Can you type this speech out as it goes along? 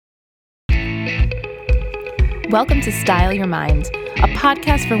Welcome to Style Your Mind, a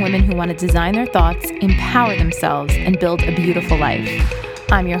podcast for women who want to design their thoughts, empower themselves, and build a beautiful life.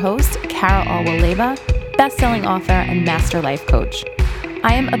 I'm your host, Cara Alwaleba, best-selling author and master life coach.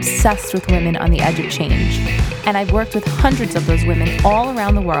 I am obsessed with women on the edge of change, and I've worked with hundreds of those women all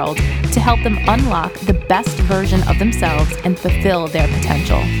around the world to help them unlock the best version of themselves and fulfill their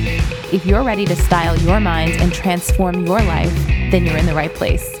potential. If you're ready to style your mind and transform your life, then you're in the right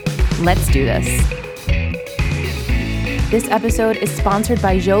place. Let's do this. This episode is sponsored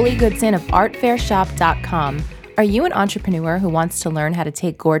by Jolie Goodson of artfairshop.com. Are you an entrepreneur who wants to learn how to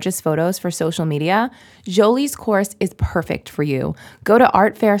take gorgeous photos for social media? Jolie's course is perfect for you. Go to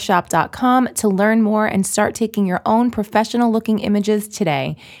artfairshop.com to learn more and start taking your own professional-looking images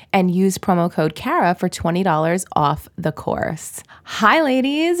today and use promo code CARA for $20 off the course. Hi,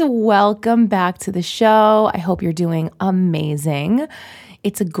 ladies. Welcome back to the show. I hope you're doing amazing.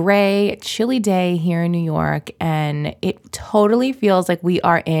 It's a gray, chilly day here in New York, and it totally feels like we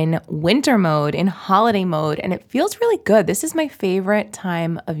are in winter mode, in holiday mode, and it feels really good. This is my favorite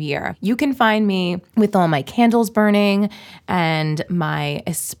time of year. You can find me with all my candles burning and my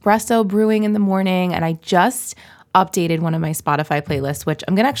espresso brewing in the morning, and I just updated one of my Spotify playlists, which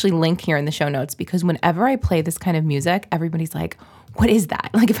I'm going to actually link here in the show notes, because whenever I play this kind of music, everybody's like, what is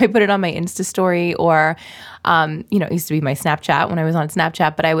that? Like if I put it on my Insta story or, it used to be my Snapchat when I was on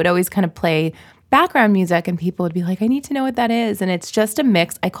Snapchat, but I would always kind of play background music and people would be like, I need to know what that is. And it's just a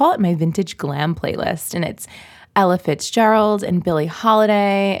mix. I call it my vintage glam playlist. And it's Ella Fitzgerald and Billie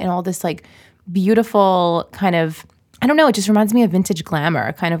Holiday and all this like beautiful kind of, I don't know, it just reminds me of vintage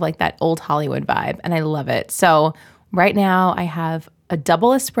glamour, kind of like that old Hollywood vibe. And I love it. So right now I have a double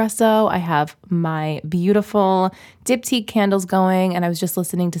espresso. I have my beautiful diptyque candles going, and I was just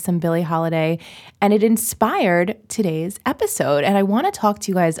listening to some Billie Holiday, and it inspired today's episode. And I want to talk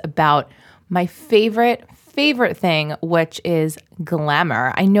to you guys about my favorite thing, which is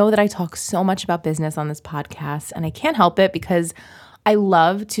glamour. I know that I talk so much about business on this podcast, and I can't help it because I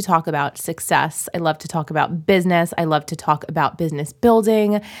love to talk about success. I love to talk about business. I love to talk about business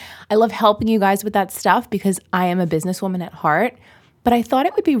building. I love helping you guys with that stuff because I am a businesswoman at heart. But I thought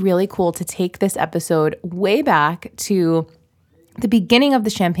it would be really cool to take this episode way back to the beginning of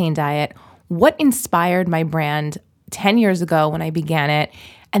the Champagne Diet, what inspired my brand 10 years ago when I began it.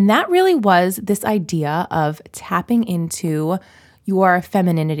 And that really was this idea of tapping into your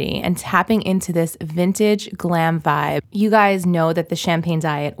femininity and tapping into this vintage glam vibe. You guys know that the Champagne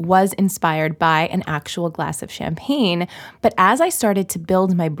Diet was inspired by an actual glass of champagne. But as I started to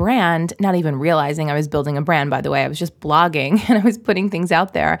build my brand, not even realizing I was building a brand, by the way, I was just blogging and I was putting things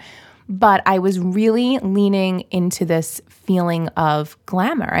out there. But I was really leaning into this feeling of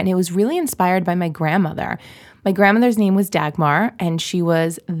glamour. And it was really inspired by my grandmother. My grandmother's name was Dagmar, and she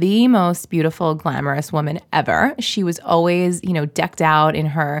was the most beautiful, glamorous woman ever. She was always, decked out in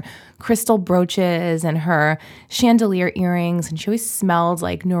her crystal brooches and her chandelier earrings, and she always smelled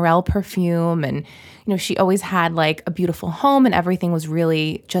like Nourel perfume. And, she always had like a beautiful home, and everything was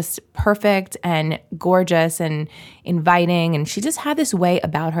really just perfect and gorgeous and inviting. And she just had this way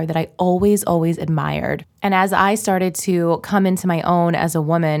about her that I always, always admired. And as I started to come into my own as a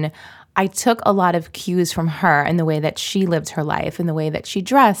woman, I took a lot of cues from her in the way that she lived her life, in the way that she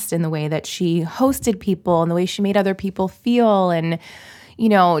dressed, in the way that she hosted people, in the way she made other people feel, and,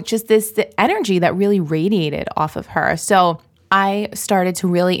 just the energy that really radiated off of her. So I started to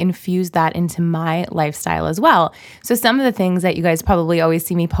really infuse that into my lifestyle as well. So some of the things that you guys probably always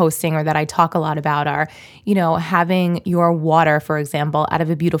see me posting or that I talk a lot about are, having your water, for example, out of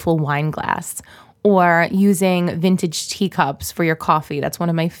a beautiful wine glass, or using vintage teacups for your coffee. That's one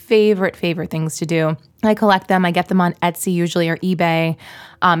of my favorite things to do. I collect them. I get them on Etsy usually or eBay.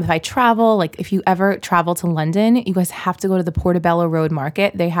 If I travel, like if you ever travel to London, you guys have to go to the Portobello Road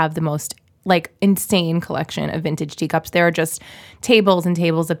Market. They have the most insane collection of vintage teacups. There are just tables and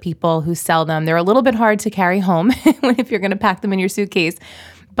tables of people who sell them. They're a little bit hard to carry home if you're going to pack them in your suitcase,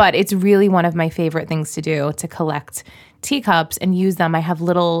 but it's really one of my favorite things to do, to collect teacups and use them. I have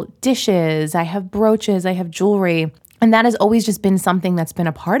little dishes, I have brooches, I have jewelry. And that has always just been something that's been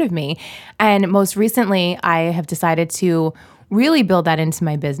a part of me. And most recently, I have decided to really build that into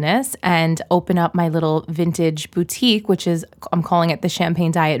my business and open up my little vintage boutique, which is, I'm calling it the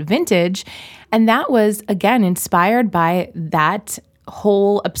Champagne Diet Vintage. And that was, again, inspired by that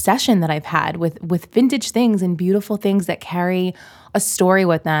whole obsession that I've had with vintage things and beautiful things that carry a story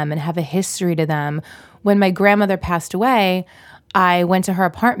with them and have a history to them. When my grandmother passed away, I went to her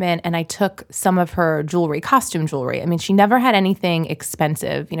apartment and I took some of her jewelry, costume jewelry. I mean, she never had anything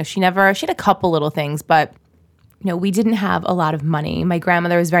expensive. She had a couple little things, but we didn't have a lot of money. My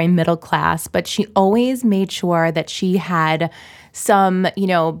grandmother was very middle class, but she always made sure that she had some,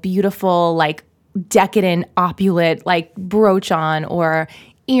 beautiful, like decadent, opulent, like brooch on or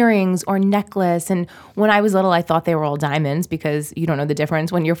earrings or necklace. And when I was little, I thought they were all diamonds because you don't know the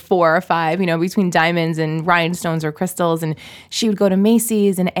difference when you're 4 or 5, between diamonds and rhinestones or crystals. And she would go to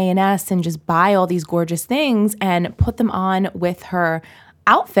Macy's and A&S and just buy all these gorgeous things and put them on with her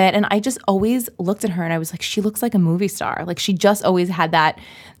outfit. And I just always looked at her and I was like, she looks like a movie star. Like she just always had that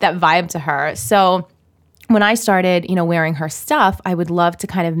vibe to her. So when I started, wearing her stuff, I would love to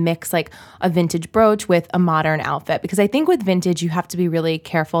kind of mix like a vintage brooch with a modern outfit, because I think with vintage, you have to be really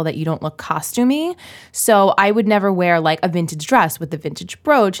careful that you don't look costumey. So I would never wear like a vintage dress with a vintage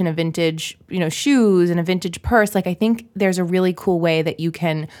brooch and a vintage, shoes and a vintage purse. Like I think there's a really cool way that you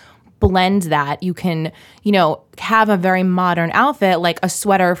can blend that. You can, have a very modern outfit, like a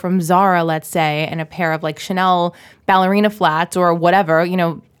sweater from Zara, let's say, and a pair of like Chanel ballerina flats or whatever,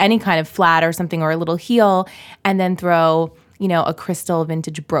 any kind of flat or something, or a little heel, and then throw, a crystal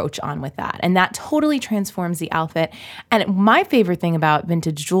vintage brooch on with that. And that totally transforms the outfit. And my favorite thing about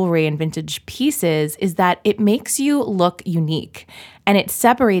vintage jewelry and vintage pieces is that it makes you look unique and it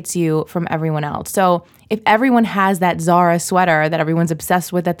separates you from everyone else. So if everyone has that Zara sweater that everyone's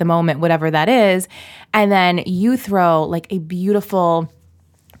obsessed with at the moment, whatever that is, and then you throw like a beautiful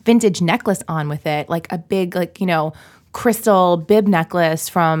vintage necklace on with it, like a big, crystal bib necklace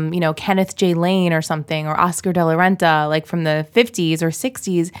from, Kenneth J. Lane or something, or Oscar de la Renta, like from the 50s or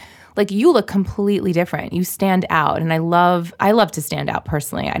 60s, like you look completely different. You stand out. And I love to stand out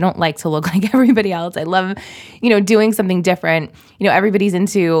personally. I don't like to look like everybody else. I love, doing something different.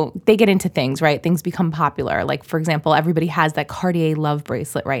 They get into things, right? Things become popular. Like, for example, everybody has that Cartier Love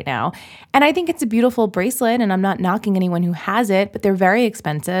bracelet right now. And I think it's a beautiful bracelet, and I'm not knocking anyone who has it, but they're very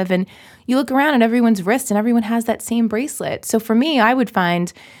expensive. And you look around at everyone's wrist and everyone has that same bracelet. So for me, I would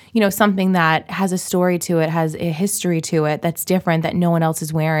find, something that has a story to it, has a history to it that's different, that no one else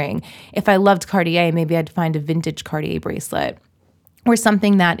is wearing. If I loved Cartier, maybe I'd find a vintage Cartier bracelet, or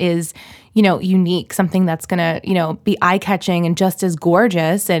something that is, unique, something that's going to, be eye-catching and just as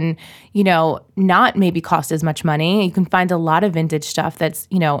gorgeous and, not maybe cost as much money. You can find a lot of vintage stuff that's,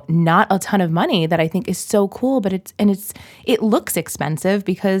 not a ton of money that I think is so cool, but it looks expensive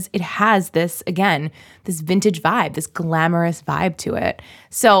because it has this, again, this vintage vibe, this glamorous vibe to it.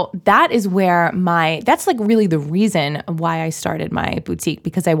 So that is where that's like really the reason why I started my boutique,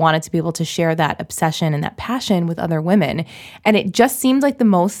 because I wanted to be able to share that obsession and that passion with other women. And it just seemed like the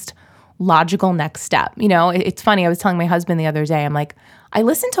most logical next step. It's funny. I was telling my husband the other day, I'm like, I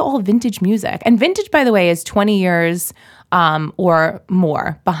listen to all vintage music. And vintage, by the way, is 20 years or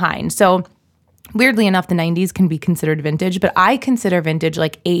more behind. So weirdly enough, the 90s can be considered vintage, but I consider vintage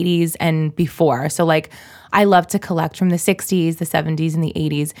like 80s and before. So like I love to collect from the 60s, the 70s, and the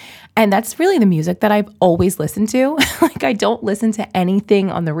 80s. And that's really the music that I've always listened to. Like I don't listen to anything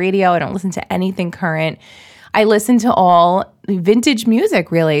on the radio. I don't listen to anything current. I listen to all vintage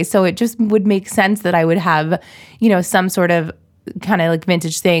music, really. So it just would make sense that I would have, some sort of kind of like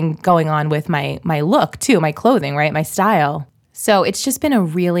vintage thing going on with my look too, my clothing, right? My style. So it's just been a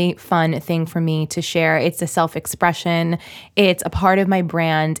really fun thing for me to share. It's a self-expression. It's a part of my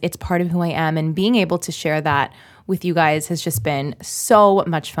brand. It's part of who I am. And being able to share that with you guys has just been so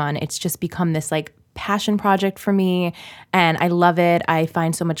much fun. It's just become this like passion project for me. And I love it. I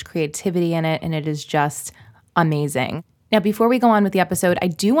find so much creativity in it. And it is just amazing. Now, before we go on with the episode, I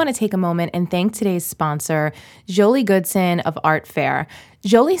do want to take a moment and thank today's sponsor, Jolie Goodson of Art Fair.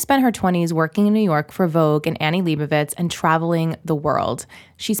 Jolie spent her 20s working in New York for Vogue and Annie Leibovitz and traveling the world.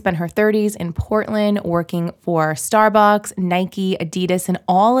 She spent her 30s in Portland working for Starbucks, Nike, Adidas, and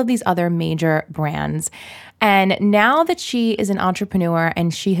all of these other major brands. And now that she is an entrepreneur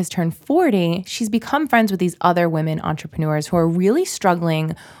and she has turned 40, she's become friends with these other women entrepreneurs who are really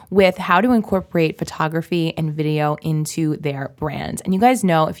struggling with how to incorporate photography and video into their brands. And you guys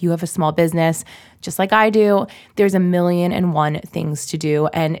know, if you have a small business, just like I do, there's 1,000,001 things to do,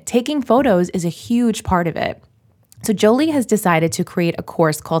 and taking photos is a huge part of it. So Jolie has decided to create a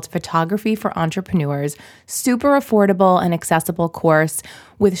course called Photography for Entrepreneurs, super affordable and accessible course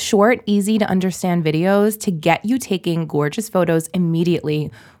with short, easy to understand videos to get you taking gorgeous photos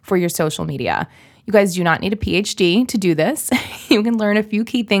immediately for your social media. You guys do not need a PhD to do this. You can learn a few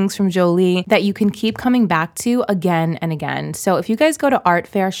key things from Jolie that you can keep coming back to again and again. So if you guys go to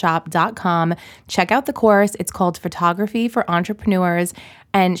artfairshop.com, check out the course. It's called Photography for Entrepreneurs.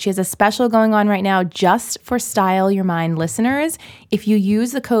 And she has a special going on right now just for Style Your Mind listeners. If you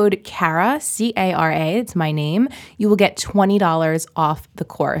use the code CARA, C-A-R-A, it's my name, you will get $20 off the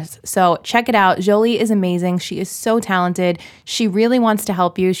course. So check it out. Jolie is amazing. She is so talented. She really wants to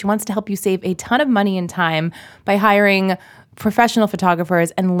help you. She wants to help you save a ton of money and time by hiring professional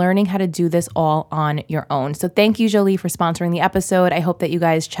photographers and learning how to do this all on your own. So thank you, Jolie, for sponsoring the episode. I hope that you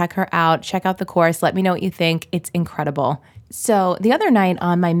guys check her out, check out the course. Let me know what you think. It's incredible. So the other night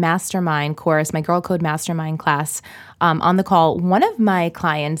on my mastermind course, my Girl Code Mastermind class, on the call, one of my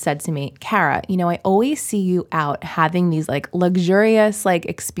clients said to me, Cara, I always see you out having these like luxurious like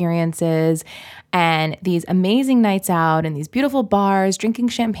experiences and these amazing nights out and these beautiful bars, drinking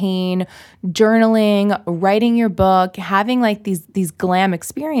champagne, journaling, writing your book, having like these glam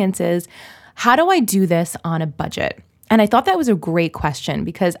experiences. How do I do this on a budget? And I thought that was a great question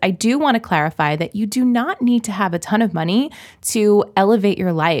because I do want to clarify that you do not need to have a ton of money to elevate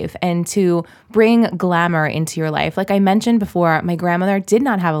your life and to bring glamour into your life. Like I mentioned before, my grandmother did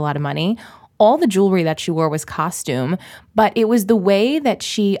not have a lot of money. All the jewelry that she wore was costume, but it was the way that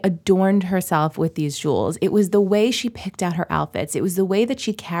she adorned herself with these jewels. It was the way she picked out her outfits. It was the way that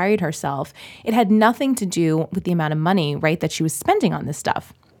she carried herself. It had nothing to do with the amount of money, right, that she was spending on this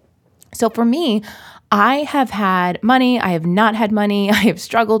stuff. So for me, I have had money. I have not had money. I have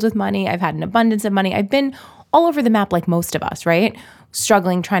struggled with money. I've had an abundance of money. I've been all over the map like most of us, right?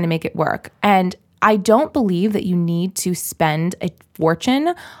 Struggling, trying to make it work. And I don't believe that you need to spend a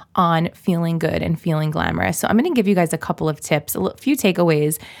fortune on feeling good and feeling glamorous. So I'm going to give you guys a couple of tips, a few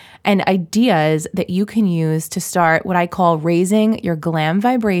takeaways and ideas that you can use to start what I call raising your glam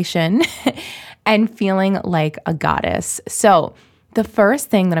vibration and feeling like a goddess. So the first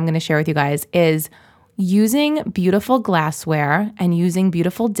thing that I'm going to share with you guys is using beautiful glassware and using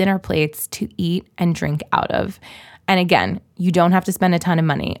beautiful dinner plates to eat and drink out of. And again, you don't have to spend a ton of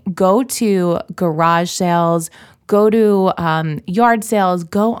money. Go to garage sales, go to yard sales,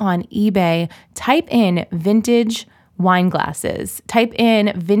 go on eBay, type in vintage wine glasses, type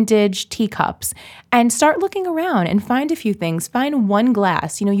in vintage teacups, and start looking around and find a few things. Find one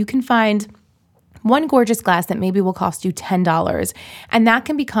glass. You can find one gorgeous glass that maybe will cost you $10, and that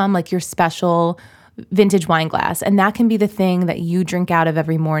can become like your special vintage wine glass. And that can be the thing that you drink out of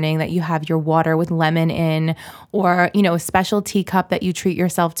every morning, that you have your water with lemon in, or, a special teacup that you treat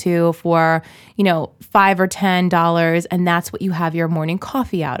yourself to for, $5 or $10. And that's what you have your morning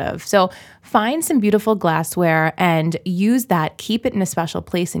coffee out of. So find some beautiful glassware and use that. Keep it in a special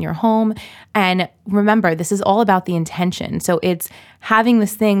place in your home. And remember, this is all about the intention. So it's having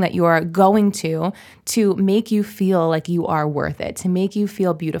this thing that you are going to make you feel like you are worth it, to make you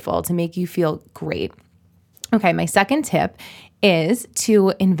feel beautiful, to make you feel great. Okay, my second tip is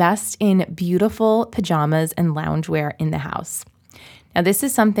to invest in beautiful pajamas and loungewear in the house. Now, this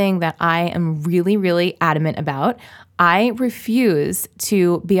is something that I am really, really adamant about. I refuse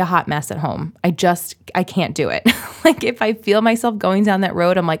to be a hot mess at home. I can't do it. Like if I feel myself going down that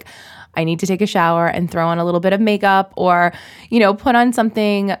road, I'm like, I need to take a shower and throw on a little bit of makeup or, put on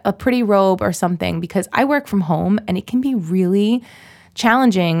something, a pretty robe or something, because I work from home and it can be really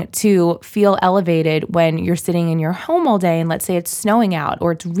challenging to feel elevated when you're sitting in your home all day and let's say it's snowing out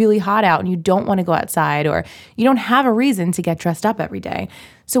or it's really hot out and you don't want to go outside or you don't have a reason to get dressed up every day.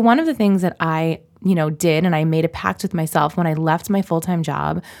 So one of the things that I did, and I made a pact with myself when I left my full-time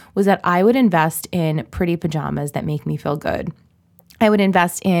job, was that I would invest in pretty pajamas that make me feel good.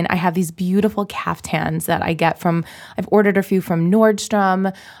 I have these beautiful caftans that I get I've ordered a few from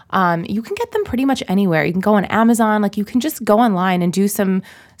Nordstrom. You can get them pretty much anywhere. You can go on Amazon, you can just go online and do some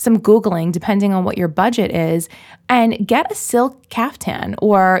Googling depending on what your budget is and get a silk caftan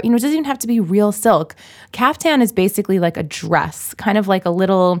or, it doesn't even have to be real silk. Caftan is basically like a dress, kind of like a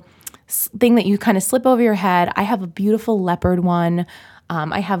little thing that you kind of slip over your head. I have a beautiful leopard one.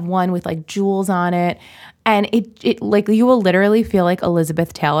 I have one with like jewels on it. And it like you will literally feel like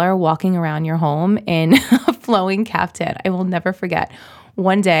Elizabeth Taylor walking around your home in a flowing caftan. I will never forget.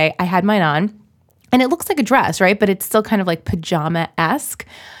 One day I had mine on and it looks like a dress, right? But it's still kind of like pajama-esque.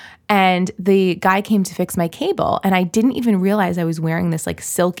 And the guy came to fix my cable and I didn't even realize I was wearing this like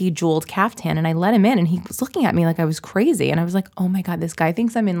silky jeweled caftan, and I let him in and he was looking at me like I was crazy. And I was like, oh my God, this guy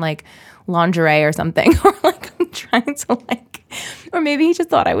thinks I'm in like lingerie or something or like I'm trying to or maybe he just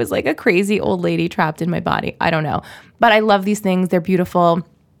thought I was like a crazy old lady trapped in my body. I don't know. But I love these things. They're beautiful.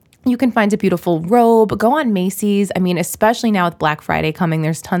 You can find a beautiful robe. Go on Macy's. I mean, especially now with Black Friday coming,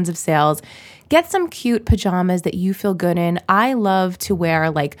 there's tons of sales. get some cute pajamas that you feel good in. I love to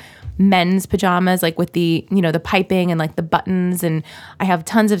wear like men's pajamas, like with the, the piping and like the buttons. And I have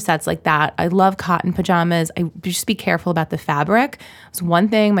tons of sets like that. I love cotton pajamas. I just be careful about the fabric. It's one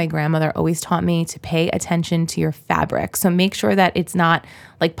thing my grandmother always taught me, to pay attention to your fabric. So make sure that it's not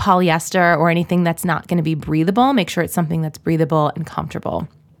like polyester or anything that's not going to be breathable. Make sure it's something that's breathable and comfortable.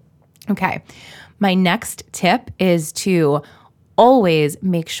 Okay. My next tip is to always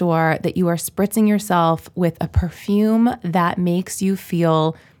make sure that you are spritzing yourself with a perfume that makes you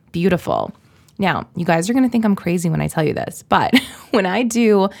feel beautiful. Now, you guys are going to think I'm crazy when I tell you this, but when I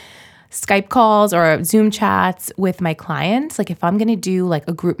do Skype calls or Zoom chats with my clients, like if I'm going to do like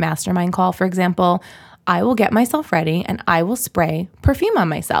a group mastermind call, for example, I will get myself ready and I will spray perfume on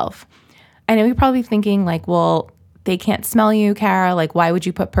myself. I know you're probably thinking like, well, they can't smell you, Kara. Like, why would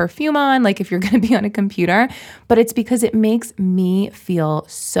you put perfume on? Like if you're going to be on a computer, but it's because it makes me feel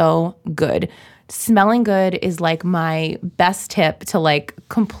so good. Smelling good is like my best tip to like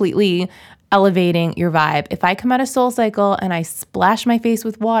completely elevating your vibe. If I come out of SoulCycle and I splash my face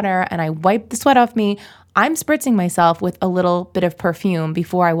with water and I wipe the sweat off me, I'm spritzing myself with a little bit of perfume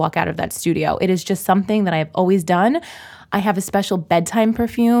before I walk out of that studio. It is just something that I've always done. I have a special bedtime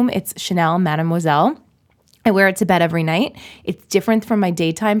perfume. It's Chanel Mademoiselle. I wear it to bed every night. It's different from my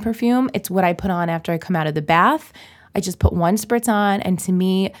daytime perfume. It's what I put on after I come out of the bath. I just put one spritz on, and to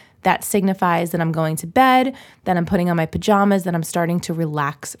me, that signifies that I'm going to bed, that I'm putting on my pajamas, that I'm starting to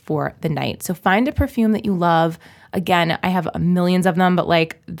relax for the night. So find a perfume that you love. Again, I have millions of them, but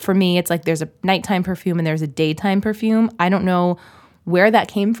like for me, it's like there's a nighttime perfume and there's a daytime perfume. I don't know where that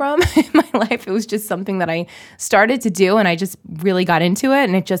came from in my life. It was just something that I started to do and I just really got into it,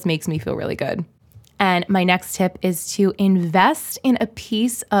 and it just makes me feel really good. And my next tip is to invest in a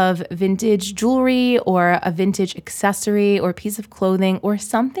piece of vintage jewelry or a vintage accessory or piece of clothing or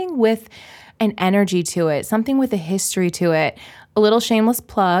something with an energy to it, something with a history to it. A little shameless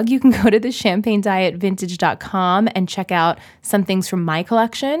plug, you can go to the champagnedietvintage.com and check out some things from my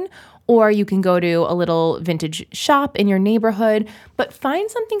collection, or you can go to a little vintage shop in your neighborhood, but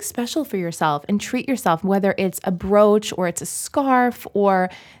find something special for yourself and treat yourself, whether it's a brooch or it's a scarf or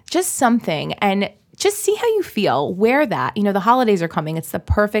just something. And just see how you feel. Wear that. The holidays are coming. It's the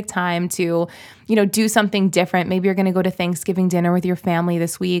perfect time to, do something different. Maybe you're going to go to Thanksgiving dinner with your family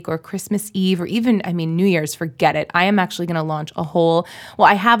this week, or Christmas Eve, or even, New Year's. Forget it. I am actually going to launch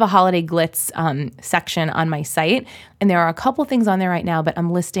I have a holiday glitz section on my site, and there are a couple things on there right now, but I'm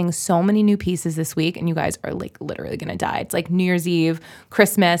listing so many new pieces this week, and you guys are like literally going to die. It's like New Year's Eve,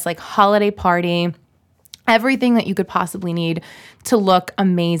 Christmas, like holiday party. Everything that you could possibly need to look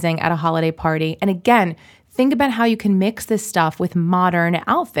amazing at a holiday party. And again, think about how you can mix this stuff with modern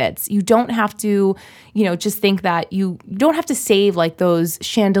outfits. You don't have to, just think that you don't have to save like those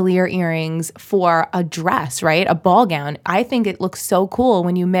chandelier earrings for a dress, right? A ball gown. I think it looks so cool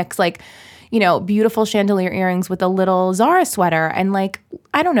when you mix like, beautiful chandelier earrings with a little Zara sweater and like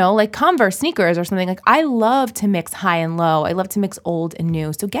Converse sneakers or something. Like I love to mix high and low. I love to mix old and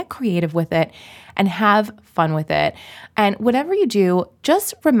new. So get creative with it and have fun with it. And whatever you do,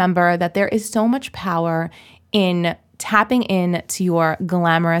 just remember that there is so much power in tapping into your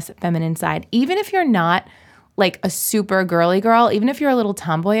glamorous feminine side. Even if you're not like a super girly girl, even if you're a little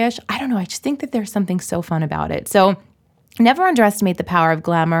tomboyish, I don't know. I just think that there's something so fun about it. So never underestimate the power of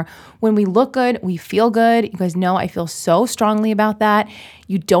glamour. When we look good, we feel good. You guys know I feel so strongly about that.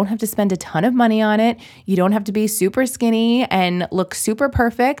 You don't have to spend a ton of money on it. You don't have to be super skinny and look super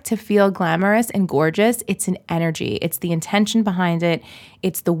perfect to feel glamorous and gorgeous. It's an energy. It's the intention behind it.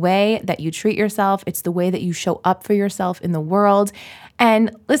 It's the way that you treat yourself. It's the way that you show up for yourself in the world.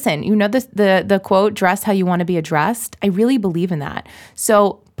 And listen, the quote, dress how you want to be addressed. I really believe in that.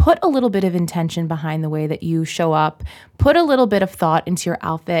 So put a little bit of intention behind the way that you show up. Put a little bit of thought into your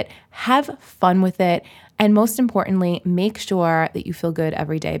outfit. Have fun with it. And most importantly, make sure that you feel good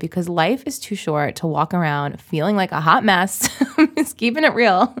every day, because life is too short to walk around feeling like a hot mess. Just keeping it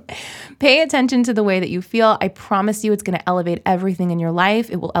real. Pay attention to the way that you feel. I promise you it's going to elevate everything in your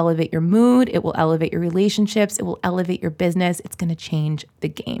life. It will elevate your mood. It will elevate your relationships. It will elevate your business. It's going to change the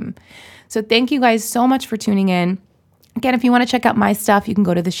game. So thank you guys so much for tuning in. Again, if you want to check out my stuff, you can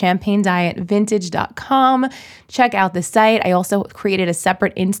go to thechampagnedietvintage.com. Check out the site. I also created a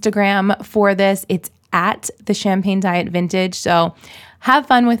separate Instagram for this. It's at the Champagne Diet Vintage. So have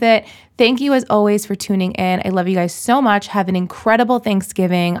fun with it. Thank you as always for tuning in. I love you guys so much. Have an incredible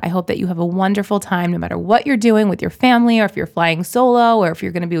Thanksgiving. I hope that you have a wonderful time no matter what you're doing with your family, or if you're flying solo, or if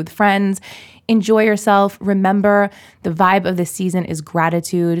you're going to be with friends. Enjoy yourself. Remember, the vibe of this season is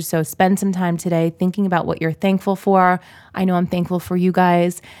gratitude. So spend some time today thinking about what you're thankful for. I know I'm thankful for you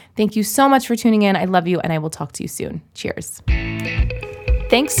guys. Thank you so much for tuning in. I love you, and I will talk to you soon. Cheers.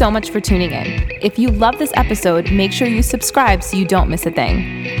 Thanks so much for tuning in. If you love this episode, make sure you subscribe so you don't miss a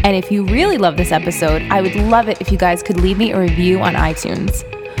thing. And if you really love this episode, I would love it if you guys could leave me a review on iTunes.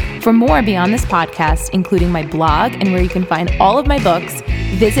 For more beyond this podcast, including my blog and where you can find all of my books,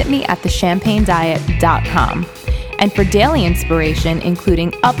 visit me at thechampagnediet.com. And for daily inspiration,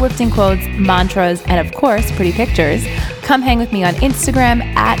 including uplifting quotes, mantras, and of course, pretty pictures, come hang with me on Instagram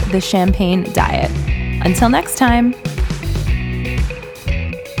at thechampagnediet. Until next time.